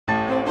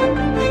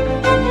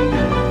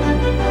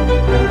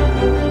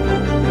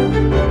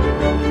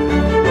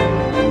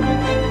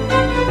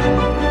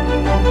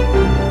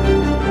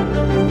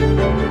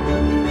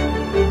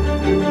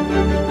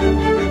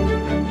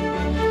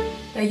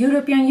The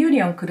European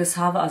Union could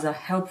serve as a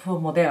helpful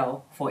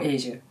model for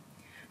Asia,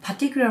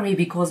 particularly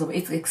because of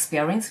its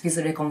experience with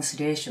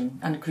reconciliation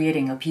and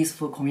creating a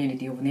peaceful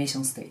community of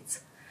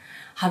nation-states.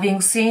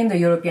 Having seen the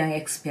European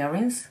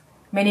experience,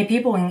 many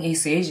people in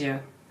East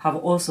Asia have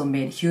also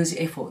made huge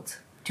efforts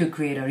to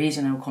create a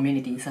regional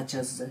community such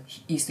as the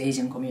East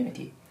Asian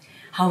community.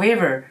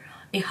 However,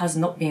 it has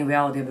not been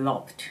well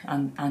developed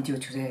until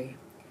today.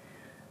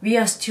 We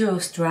are still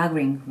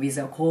struggling with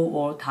a Cold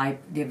War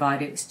type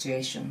divided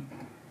situation.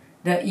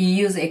 The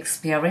EU's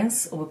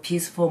experience of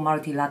peaceful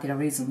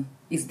multilateralism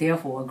is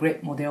therefore a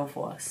great model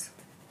for us.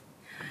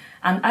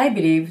 And I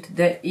believe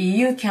the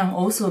EU can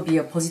also be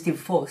a positive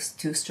force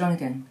to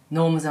strengthen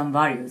norms and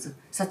values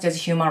such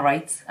as human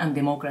rights and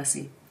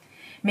democracy.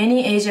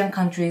 Many Asian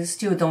countries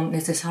still don't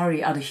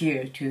necessarily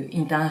adhere to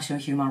international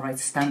human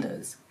rights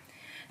standards.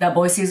 The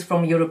voices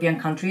from European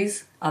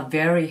countries are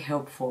very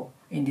helpful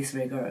in this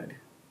regard.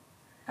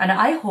 And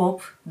I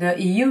hope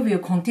the EU will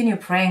continue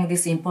playing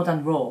this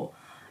important role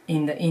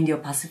in the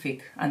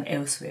Indo-Pacific and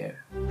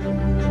elsewhere.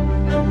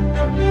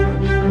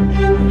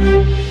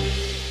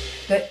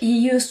 The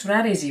EU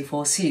strategy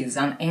foresees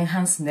an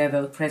enhanced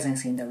naval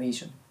presence in the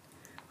region.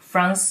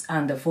 France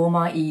and the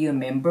former EU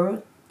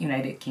member,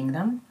 United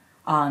Kingdom,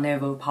 are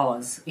naval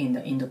powers in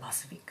the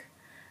Indo-Pacific.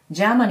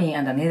 Germany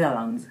and the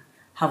Netherlands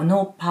have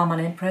no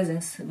permanent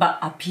presence but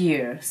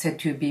appear set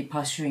to be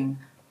pursuing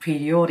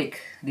periodic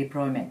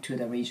deployment to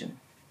the region.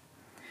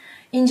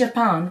 In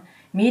Japan,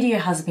 media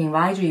has been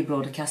widely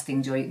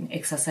broadcasting joint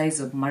exercises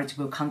of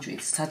multiple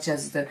countries, such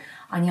as the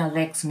annual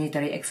Rex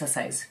military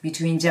exercise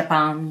between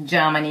Japan,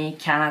 Germany,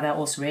 Canada,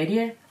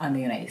 Australia, and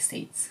the United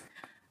States,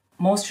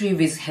 mostly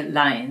with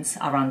headlines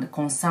around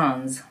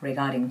concerns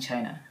regarding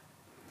China.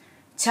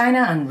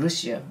 China and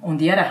Russia, on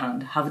the other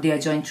hand, have their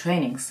joint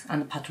trainings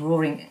and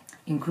patrolling,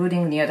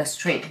 including near the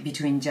strait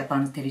between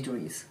Japan's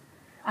territories.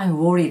 I'm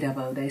worried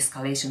about the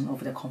escalation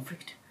of the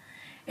conflict.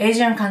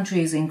 Asian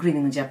countries,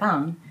 including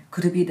Japan,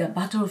 could be the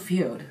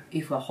battlefield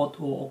if a hot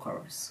war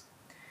occurs.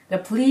 The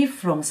plea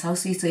from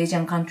Southeast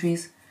Asian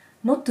countries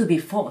not to be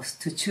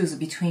forced to choose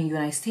between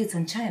United States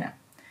and China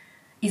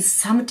is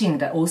something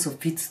that also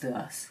fits to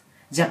us,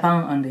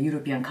 Japan and the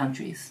European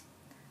countries.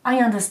 I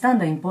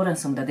understand the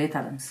importance of the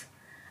deterrence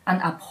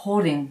and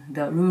upholding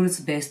the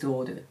rules-based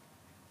order.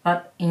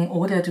 But in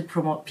order to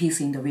promote peace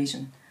in the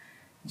region,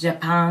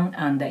 Japan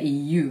and the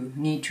EU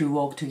need to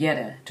work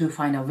together to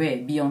find a way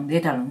beyond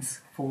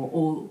deterrence for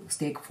all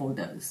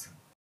stakeholders.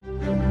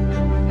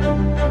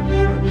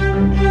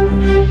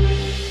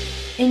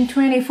 In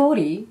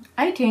 2040,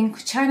 I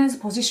think China's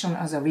position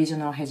as a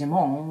regional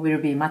hegemon will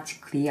be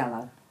much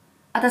clearer.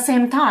 At the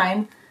same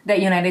time, the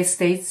United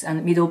States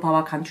and middle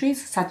power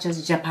countries such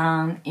as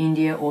Japan,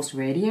 India,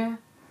 Australia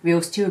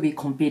will still be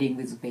competing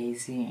with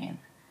Beijing.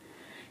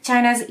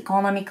 China's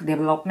economic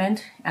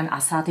development and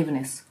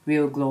assertiveness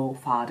will grow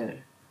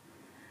further.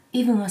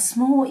 Even a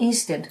small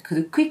incident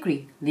could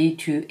quickly lead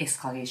to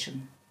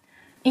escalation.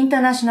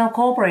 International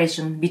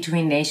cooperation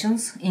between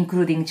nations,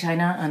 including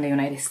China and the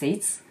United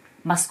States,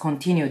 must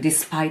continue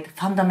despite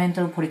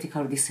fundamental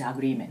political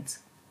disagreements.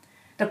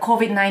 The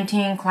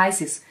COVID-19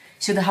 crisis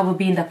should have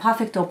been the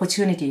perfect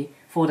opportunity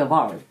for the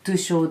world to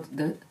show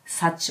that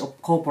such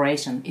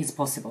cooperation is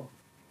possible.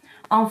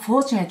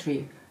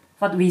 Unfortunately,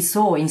 what we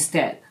saw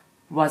instead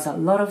was a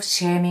lot of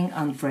shaming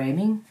and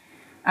blaming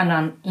and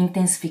an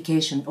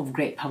intensification of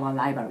great power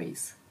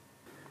rivalries.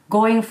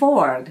 Going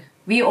forward,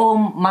 we all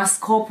must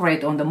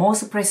cooperate on the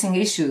most pressing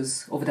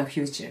issues of the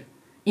future,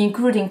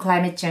 including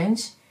climate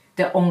change,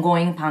 the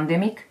ongoing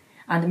pandemic,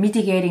 and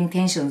mitigating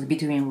tensions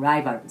between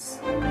rivals.